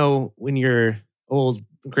 when your old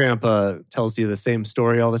grandpa tells you the same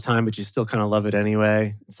story all the time, but you still kind of love it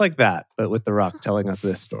anyway. It's like that, but with The Rock telling us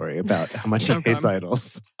this story about how much he Okay. hates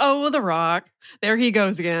idols. Oh, The Rock. There he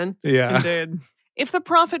goes again. Yeah. Indeed. If the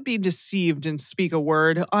prophet be deceived and speak a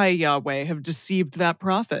word, I, Yahweh, have deceived that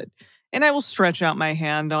prophet. And I will stretch out my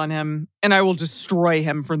hand on him, and I will destroy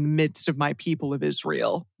him from the midst of my people of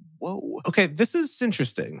Israel. Whoa. Okay, this is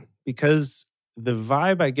interesting because the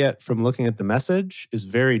vibe I get from looking at the message is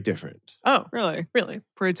very different. Oh, Really? really?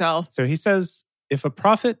 Pray tell. So he says, if a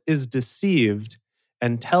prophet is deceived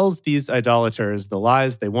and tells these idolaters the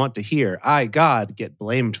lies they want to hear, I, God, get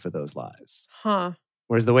blamed for those lies. Huh.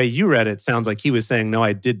 Whereas the way you read it sounds like he was saying, no,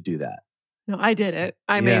 I did do that. No, I did it.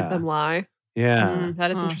 I Yeah. made them lie. Yeah.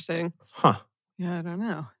 That is Huh. interesting. Huh. Yeah, I don't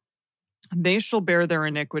know. They shall bear their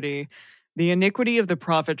iniquity. The iniquity of the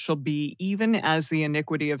prophet shall be even as the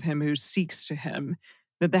iniquity of him who seeks to him,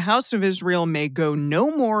 that the house of Israel may go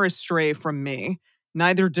no more astray from me,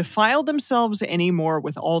 neither defile themselves any more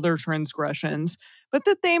with all their transgressions, but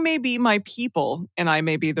that they may be my people, and I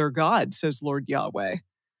may be their God, says Lord Yahweh.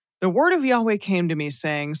 The word of Yahweh came to me,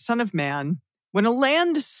 saying, Son of man, when a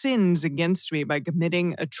land sins against me by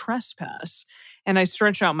committing a trespass, and I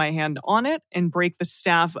stretch out my hand on it and break the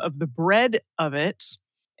staff of the bread of it,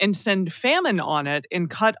 and send famine on it, and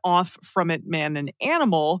cut off from it man and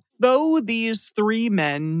animal, though these three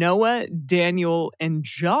men, Noah, Daniel, and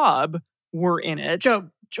Job, were in it.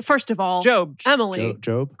 Job, first of all, Job. Emily.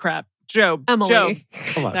 Job? Crap. Job. Emily. Job.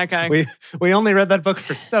 Come on. That guy. We only read that book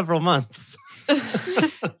for several months.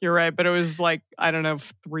 You're right, but it was like, I don't know,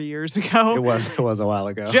 3 years ago. It was a while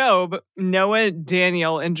ago. Job, Noah,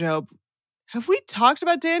 Daniel, and Job. Have we talked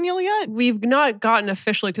about Daniel yet? We've not gotten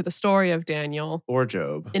officially to the story of Daniel Or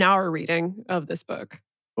Job. in our reading of this book.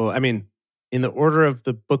 Well, I mean, in the order of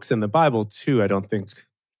the books in the Bible, too, I don't think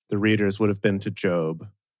the readers would have been to Job.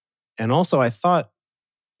 And also, I thought,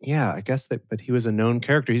 yeah, I guess but he was a known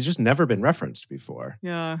character. He's just never been referenced before.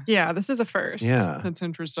 Yeah, Yeah, this is a first. Yeah. that's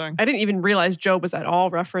interesting. I didn't even realize Job was at all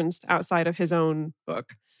referenced outside of his own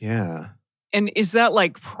book. Yeah. And is that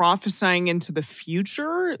like prophesying into the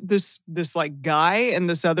future? This like guy and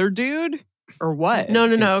this other dude? Or what? No,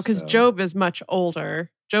 think because so. Job is much older.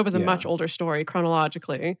 Job is a Yeah. much older story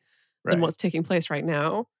chronologically Right. than what's taking place right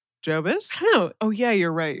now. Job is? I don't know. Oh, yeah,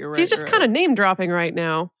 you're right. You're right. He's just you're kind of right. name dropping right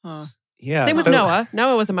now. Huh. Yeah. Same with so- Noah.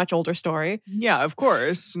 Noah was a much older story. Yeah, of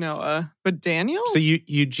course. Noah. But Daniel? So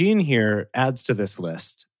Eugene here adds to this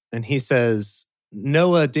list, and he says,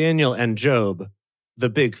 Noah, Daniel, and Job, the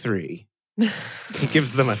big three. He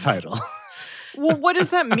gives them a title. Well, what does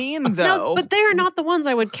that mean, though? No, but they are not the ones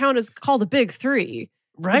I would count as call the big three.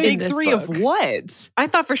 Right? in Big this three book. of what? I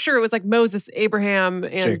thought for sure it was like Moses, Abraham,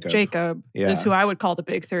 and Jacob Yeah. is who I would call the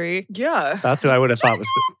big three. Yeah. That's who I would have thought was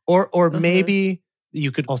or Uh-huh. maybe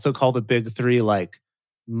you could also call the big three like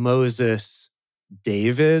Moses,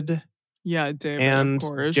 David, Yeah, David, and of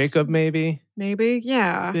course. Jacob, maybe. Maybe,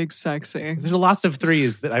 yeah. Big sexy. There's lots of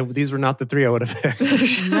threes these were not the three I would have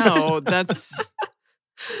picked. No, that's...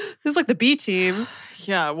 This is like the B team.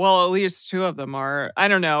 Yeah, well, at least two of them are. I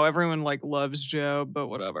don't know. Everyone like loves Job, but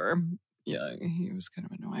whatever. Yeah, he was kind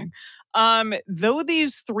of annoying. Though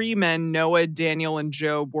these three men, Noah, Daniel, and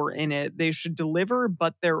Job, were in it, they should deliver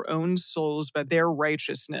but their own souls by their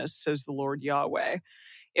righteousness, says the Lord Yahweh.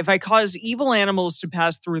 If I cause evil animals to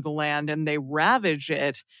pass through the land and they ravage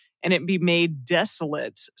it, and it be made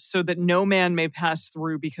desolate, so that no man may pass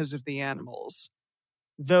through because of the animals.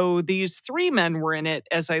 Though these three men were in it,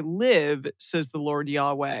 as I live, says the Lord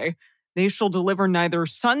Yahweh, they shall deliver neither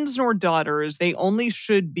sons nor daughters. They only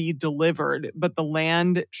should be delivered, but the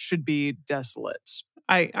land should be desolate.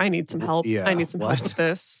 I need some help. Yeah, I need some help what? with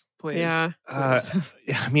this. Please. Yeah. Please.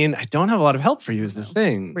 I mean, I don't have a lot of help for you is the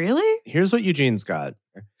thing. Really? Here's what Eugene's got.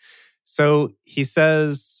 So he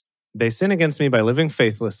says, they sin against me by living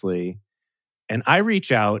faithlessly, and I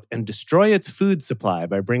reach out and destroy its food supply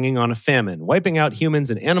by bringing on a famine, wiping out humans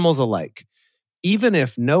and animals alike. Even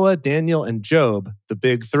if Noah, Daniel, and Job, the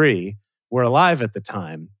big three, were alive at the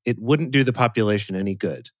time, it wouldn't do the population any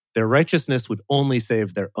good. Their righteousness would only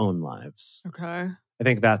save their own lives. Okay. I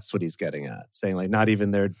think that's what he's getting at, saying like not even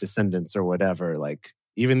their descendants or whatever, like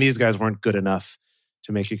even these guys weren't good enough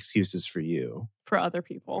to make excuses for you. For other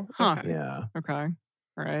people. Huh. Okay. Yeah. Okay.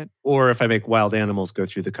 All right. Or if I make wild animals go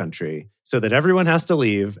through the country so that everyone has to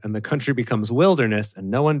leave and the country becomes wilderness and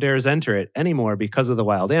no one dares enter it anymore because of the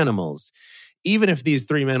wild animals. Even if these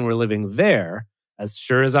three men were living there, as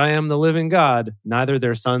sure as I am the living God, neither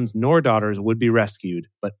their sons nor daughters would be rescued,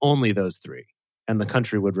 but only those three. And the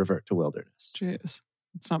country would revert to wilderness. Jeez.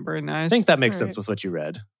 It's not very nice. I think that makes All sense right. with what you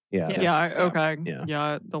read. Yeah. Yeah. Yeah, that's- okay. Yeah.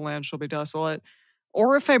 Yeah, the land shall be desolate.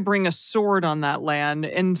 Or if I bring a sword on that land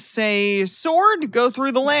and say, sword, go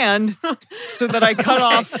through the land, so that I cut Okay.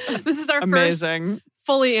 off. This is our first Amazing.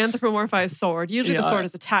 fully anthropomorphized sword. Usually the Yeah. sword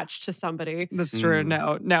is attached to somebody. That's true.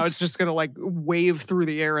 Mm. Now it's just going to like wave through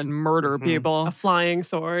the air and murder Mhm. people. A flying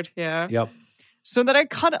sword. Yeah. Yep. So that I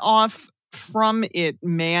cut off from it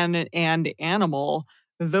man and animal.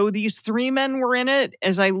 Though these three men were in it,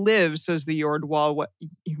 as I live, says the Yordwah.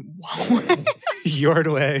 Yord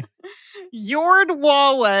way.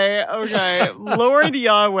 Yordwah, okay, Lord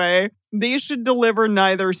Yahweh. They should deliver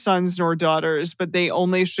neither sons nor daughters, but they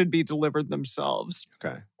only should be delivered themselves.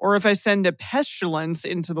 Okay. Or if I send a pestilence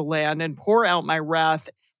into the land and pour out my wrath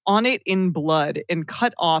on it in blood and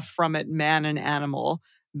cut off from it man and animal,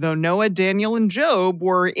 though Noah, Daniel, and Job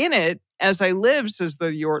were in it, as I live, says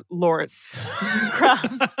the Lord.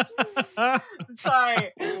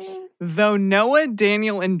 Sorry. Though Noah,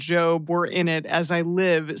 Daniel, and Job were in it, as I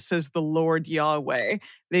live, says the Lord Yahweh,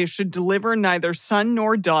 they should deliver neither son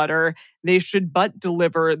nor daughter. They should but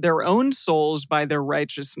deliver their own souls by their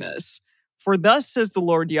righteousness. For thus says the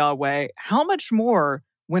Lord Yahweh, how much more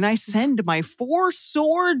when I send my 4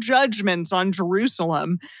 sore judgments on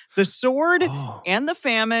Jerusalem, the sword and the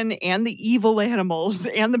famine and the evil animals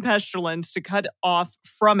and the pestilence to cut off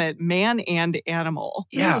from it man and animal.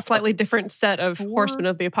 This is a slightly different set of horsemen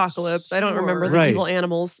of the apocalypse. I don't remember the Right. evil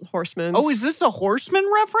animals horsemen. Oh, is this a horseman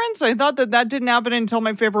reference? I thought that didn't happen until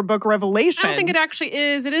my favorite book, Revelation. I don't think it actually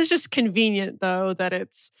is. It is just convenient, though, that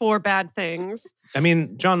it's 4 bad things. I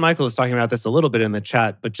mean, John Michael is talking about this a little bit in the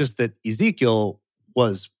chat, but just that Ezekiel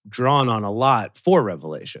was drawn on a lot for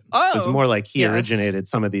Revelation. So it's more like he yes. originated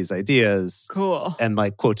some of these ideas. Cool. And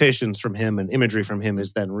like quotations from him and imagery from him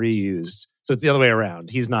is then reused. So it's the other way around.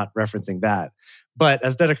 He's not referencing that. But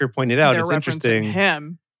as Dedeker pointed out, They're it's referencing interesting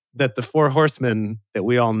him. that the 4 horsemen that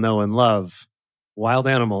we all know and love, wild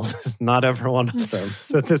animals is not ever one of them.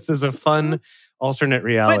 So this is a fun alternate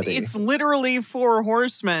reality. But it's literally 4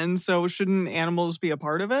 horsemen, so shouldn't animals be a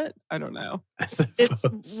part of it? I don't know. I It's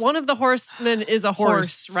suppose. one of the horsemen is a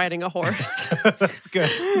horse Horse. riding a horse. That's good.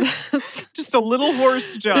 Just a little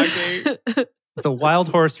horse jogging. It's a wild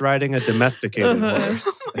horse riding a domesticated Uh-huh.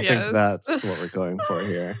 horse. I Yes. think that's what we're going for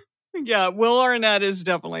here. Yeah, Will Arnett is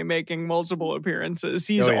definitely making multiple appearances.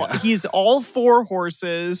 He's Oh, yeah. he's all 4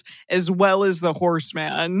 horses, as well as the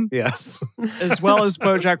horseman, Yes. as well as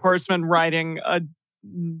BoJack Horseman riding a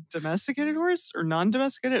domesticated horse or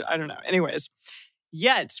non-domesticated. I don't know. Anyways,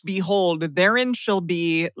 yet behold, therein shall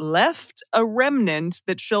be left a remnant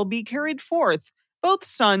that shall be carried forth, both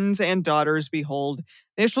sons and daughters. Behold,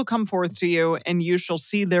 they shall come forth to you, and you shall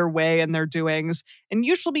see their way and their doings, and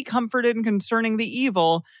you shall be comforted concerning the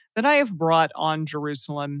evil that I have brought on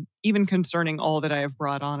Jerusalem, even concerning all that I have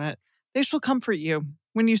brought on it. They shall comfort you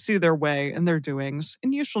when you see their way and their doings,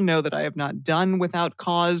 and you shall know that I have not done without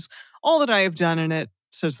cause all that I have done in it,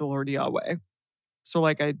 says the Lord Yahweh. So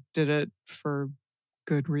like I did it for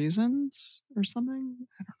good reasons or something?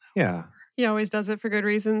 I don't Yeah. He always does it for good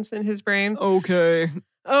reasons in his brain. know. Okay.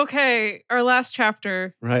 Okay, our last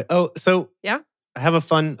chapter. Right. Oh, so Yeah? I have a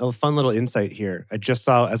fun little insight here. I just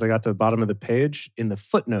saw as I got to the bottom of the page in the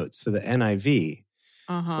footnotes for the NIV,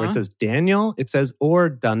 Uh-huh. where it says Daniel, it says or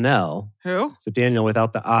Daniel, Who? so Daniel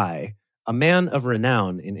without the I, a man of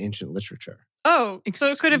renown in ancient literature. Oh, so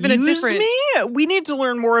it could have been a Excuse different. me? We need to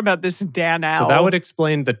learn more about this Danelle. So that would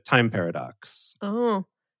explain the time paradox. Oh,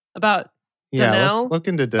 about Yeah, Danelle? let's look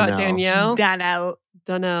into Danelle. about Danielle. Danelle.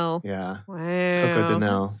 Danelle. Yeah, Wow. Coco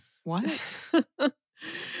Danelle. What?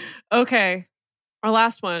 Okay, our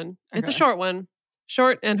last one. It's a Okay. short one,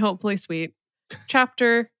 short and hopefully sweet.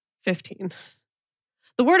 Chapter 15.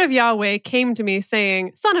 The word of Yahweh came to me,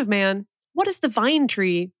 saying, "Son of man, what is the vine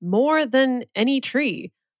tree more than any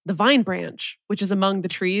tree? The vine branch, which is among the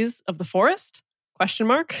trees of the forest?" Question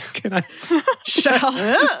mark. Can I?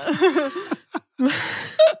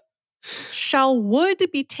 Shall wood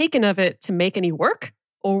be taken of it to make any work?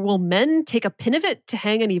 Or will men take a pin of it to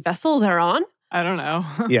hang any vessel thereon? I don't know.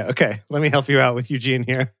 Yeah, okay. Let me help you out with Eugene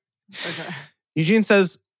here. Okay. Eugene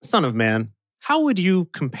says, "Son of man, how would you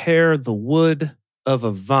compare the wood of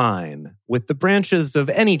a vine with the branches of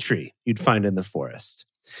any tree you'd find in the forest?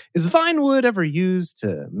 Is vine wood ever used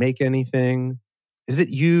to make anything? Is it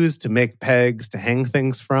used to make pegs to hang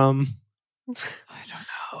things from?" I don't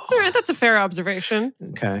know. All right, that's a fair observation.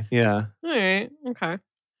 Okay, yeah. All right, okay.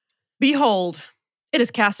 Behold, it is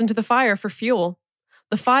cast into the fire for fuel.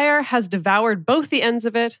 The fire has devoured both the ends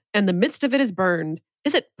of it, and the midst of it is burned.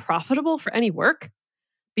 Is it profitable for any work?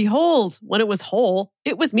 Behold, when it was whole,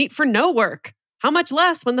 it was meat for no work. How much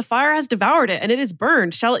less when the fire has devoured it and it is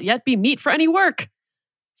burned, shall it yet be meat for any work?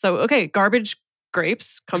 So, okay, garbage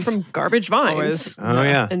grapes come from garbage vines. Always. Oh,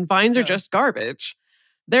 yeah. And vines are Yeah. just garbage.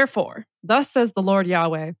 Therefore, thus says the Lord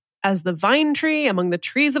Yahweh, as the vine tree among the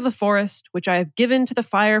trees of the forest, which I have given to the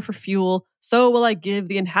fire for fuel, so will I give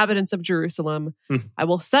the inhabitants of Jerusalem. I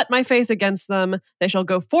will set my face against them. They shall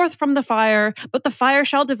go forth from the fire, but the fire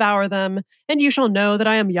shall devour them. And you shall know that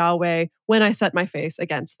I am Yahweh when I set my face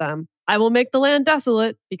against them. I will make the land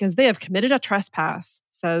desolate because they have committed a trespass,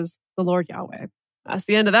 says the Lord Yahweh. That's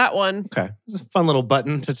the end of that one. Okay. It's a fun little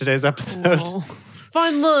button to today's episode. Cool.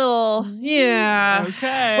 fun little, yeah.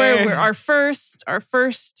 Okay. Where our first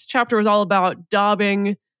chapter was all about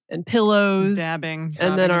daubing and pillows. Dabbing.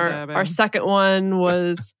 And then dabbing. our second one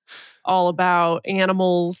was all about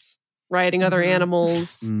animals, riding other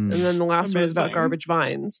animals. And then the last one was about Amazing. garbage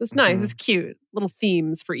vines. It's nice. Mhm. It's cute. Little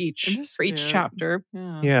themes for each It is cute. chapter.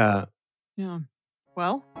 Yeah. Yeah.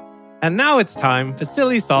 Well, And now it's time for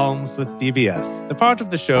Silly Psalms with DBS, the part of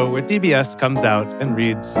the show where DBS comes out and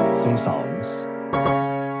reads some psalms.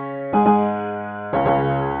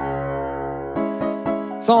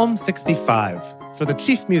 Psalm 65, for the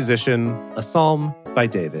chief musician, a psalm by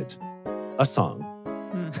David. A song.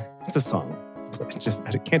 It's a song.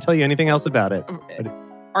 I can't tell you anything else about it.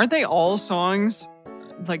 aren't they all songs?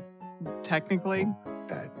 Like, technically?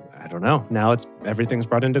 I don't know. Now everything's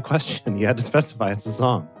brought into question. You had to specify it's a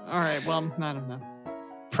song. All right, well, I don't know.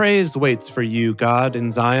 Praise waits for you, God,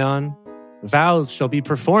 in Zion. Vows shall be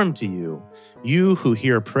performed to you. You who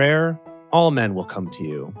hear prayer, all men will come to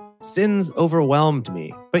you. Sins overwhelmed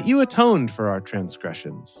me, but you atoned for our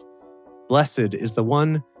transgressions. Blessed is the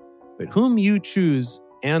one but whom you choose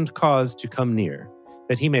and cause to come near,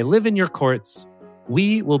 that he may live in your courts.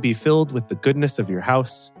 We will be filled with the goodness of your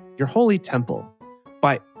house, your holy temple.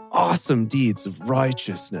 By awesome deeds of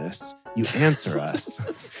righteousness, you answer us,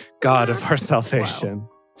 God of our salvation. Wow.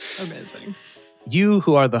 Amazing. You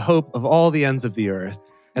who are the hope of all the ends of the earth,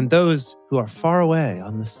 and those who are far away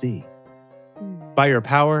on the sea. By your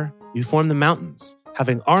power, you form the mountains,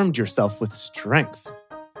 having armed yourself with strength.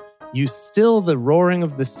 You still the roaring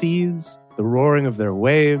of the seas, the roaring of their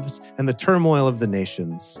waves, and the turmoil of the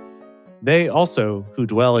nations. They also, who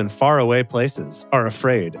dwell in faraway places, are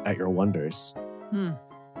afraid at your wonders.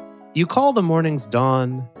 You call the mornings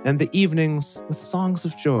dawn, and the evenings with songs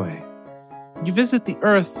of joy. You visit the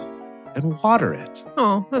earth and water it.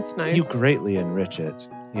 Oh, that's nice. You greatly enrich it.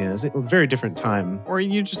 Yeah, it's a very different time. Or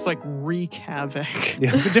you just like wreak havoc.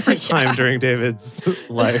 Yeah, a different time during David's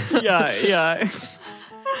life. Yeah.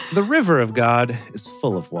 The river of God is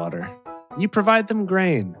full of water. You provide them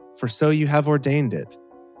grain, for so you have ordained it.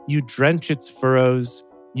 You drench its furrows,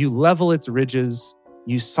 you level its ridges,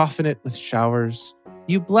 you soften it with showers,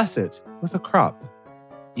 you bless it with a crop.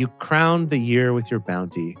 You crown the year with your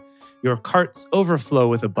bounty. Your carts overflow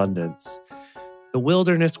with abundance. The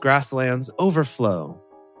wilderness grasslands overflow.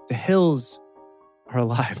 The hills are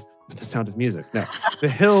alive with the sound of music. No, the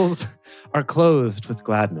hills are clothed with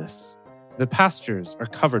gladness. The pastures are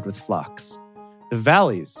covered with flocks. The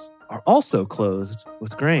valleys are also clothed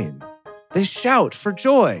with grain. They shout for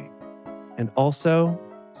joy and also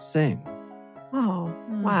sing. Oh,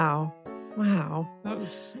 wow. That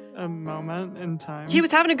was a moment in time. He was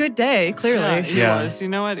having a good day, clearly. Yeah, he Yeah. was. You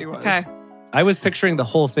know what? He was. Okay. I was picturing the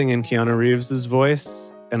whole thing in Keanu Reeves'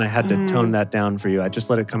 voice, and I had to tone that down for you. I just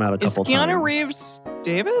let it come out a Is couple times. Keanu Reeves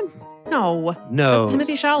David? No. No. That's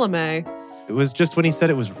Timothy Chalamet. It was just when he said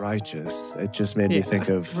it was righteous. It just made me Yeah. think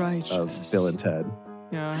of Righteous. Bill and Ted.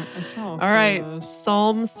 Yeah, I saw. All right. those.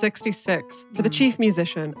 Psalm 66. For the chief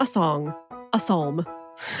musician, a song, a psalm.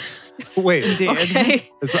 Wait, Indeed. Okay.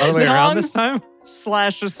 is the other way around Song? this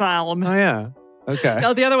time? / asylum. Oh, yeah. Okay.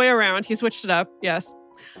 No, the other way around. He switched it up. Yes.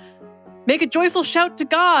 Make a joyful shout to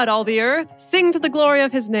God, all the earth. Sing to the glory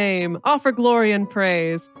of his name. Offer glory and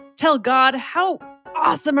praise. Tell God how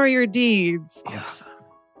awesome are your deeds. Yes.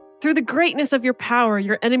 Through the greatness of your power,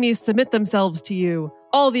 your enemies submit themselves to you.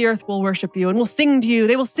 All the earth will worship you and will sing to you.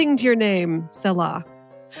 They will sing to your name, Selah.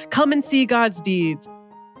 Come and see God's deeds.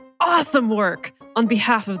 Awesome work on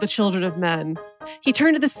behalf of the children of men. He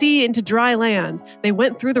turned the sea into dry land. They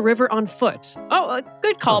went through the river on foot. Oh, a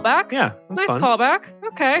good callback. Yeah, that's Nice fun. callback.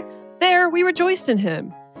 Okay. There, we rejoiced in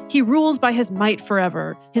him. He rules by his might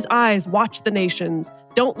forever. His eyes watch the nations.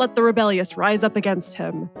 Don't let the rebellious rise up against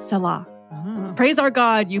him. Selah. Ah. Praise our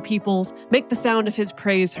God, you peoples. Make the sound of his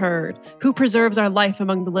praise heard, who preserves our life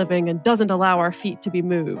among the living and doesn't allow our feet to be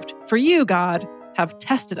moved. For you, God, have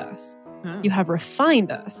tested us. Ah. You have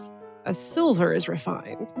refined us, as silver is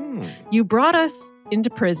refined. Hmm. You brought us into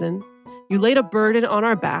prison. You laid a burden on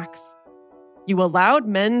our backs. You allowed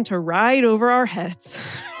men to ride over our heads.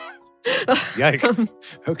 Yikes.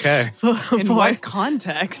 Okay. In Boy. what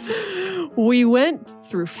context? We went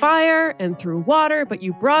through fire and through water, but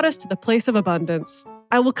you brought us to the place of abundance.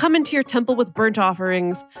 I will come into your temple with burnt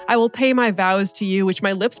offerings. I will pay my vows to you, which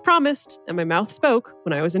my lips promised and my mouth spoke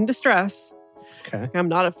when I was in distress. Okay. I'm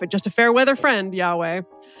not just a fair weather friend, Yahweh.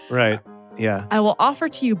 Right. Yeah. I will offer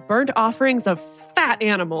to you burnt offerings of fat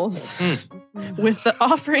animals. With the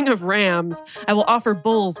offering of rams, I will offer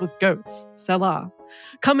bulls with goats. Selah.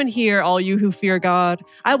 Come and hear, all you who fear God.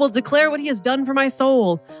 I will declare what he has done for my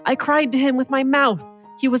soul. I cried to him with my mouth.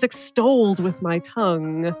 He was extolled with my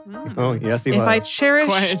tongue. Oh, yes, he If was. I cherished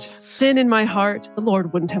Quite. sin in my heart, the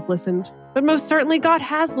Lord wouldn't have listened. But most certainly God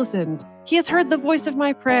has listened. He has heard the voice of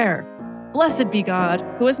my prayer. Blessed be God,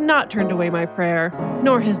 who has not turned away my prayer,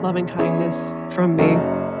 nor his loving kindness from me.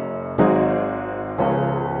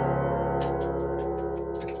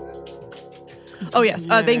 Oh, yes.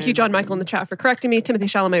 Thank you, John Michael, in the chat for correcting me. Timothy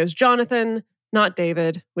Chalamet was Jonathan, not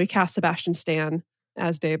David. We cast Sebastian Stan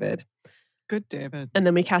as David. Good, David. And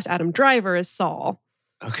then we cast Adam Driver as Saul.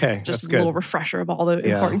 Okay, Just that's a good. little refresher of all the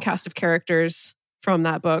Yeah. important cast of characters from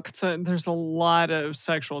that book. So there's a lot of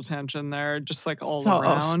sexual tension there, just like all So,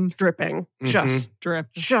 around. dripping. Just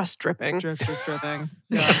dripping. Dripping.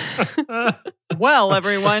 Yeah. Well,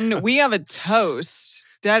 everyone, we have a toast.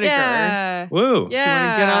 Dedeker. Yeah. Woo. Yeah. Do you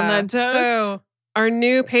want to get on that toast? So, our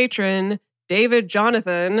new patron, David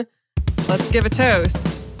Jonathan, let's give a toast.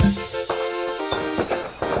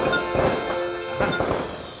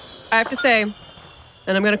 I have to say, and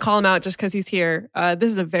I'm going to call him out just because he's here. This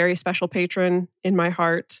is a very special patron in my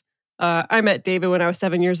heart. I met David when I was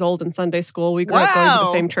 7 years old in Sunday school. We grew up going to the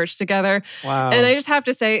Wow. same church together. Wow. And I just have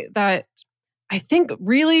to say that I think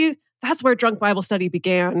really that's where Drunk Bible Study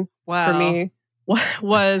began Wow. for me,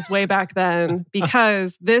 was way back then,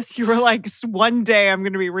 because this You were like, one day I'm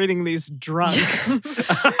going to be reading these drunk.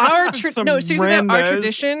 our Some seriously, our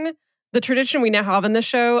randos. the tradition we now have in the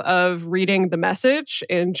show of reading the message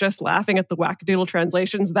and just laughing at the wackadoodle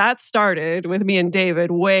translations, that started with me and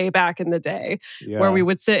David way back in the day, where we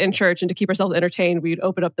would sit in church and to keep ourselves entertained, we'd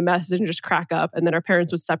open up the message and just crack up, and then our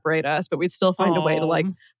parents would separate us, but we'd still find a way to like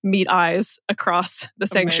meet eyes across the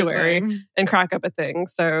sanctuary Amazing. and crack up at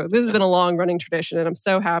things. So this has been a long running tradition, and I'm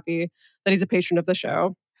so happy that he's a patron of the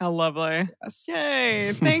show. How lovely. Yes.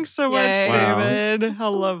 Yay. Thanks so much, Yay. Wow. David. How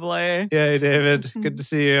lovely. Yay, David. Good to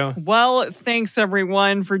see you. Well, thanks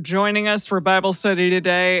everyone for joining us for Bible study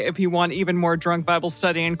today. If you want even more Drunk Bible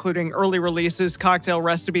Study, including early releases, cocktail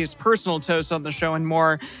recipes, personal toasts on the show, and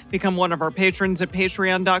more, become one of our patrons at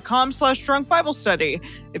patreon.com/Drunk Bible Study.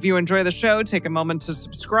 If you enjoy the show, take a moment to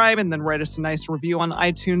subscribe and then write us a nice review on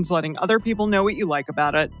iTunes, letting other people know what you like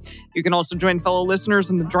about it. You can also join fellow listeners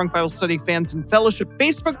in the Drunk Bible Study Fans and Fellowship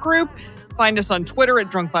Facebook group. Find us on Twitter at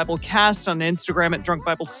Drunk Bible Cast, on Instagram at Drunk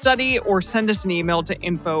Bible Study, or send us an email to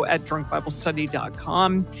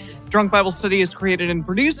info@drunkbiblestudy.com. Drunk Bible Study is created and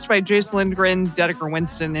produced by Jace Lindgren, Dedeker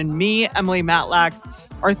Winston, and me, Emily Matlack.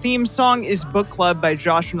 Our theme song is Book Club by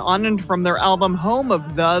Josh and Anand from their album Home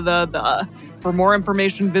of the. For more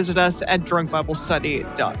information, visit us at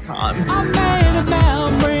drunkbiblestudy.com. I made a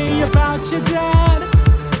memory about your dad.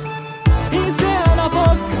 He's in a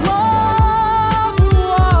book club.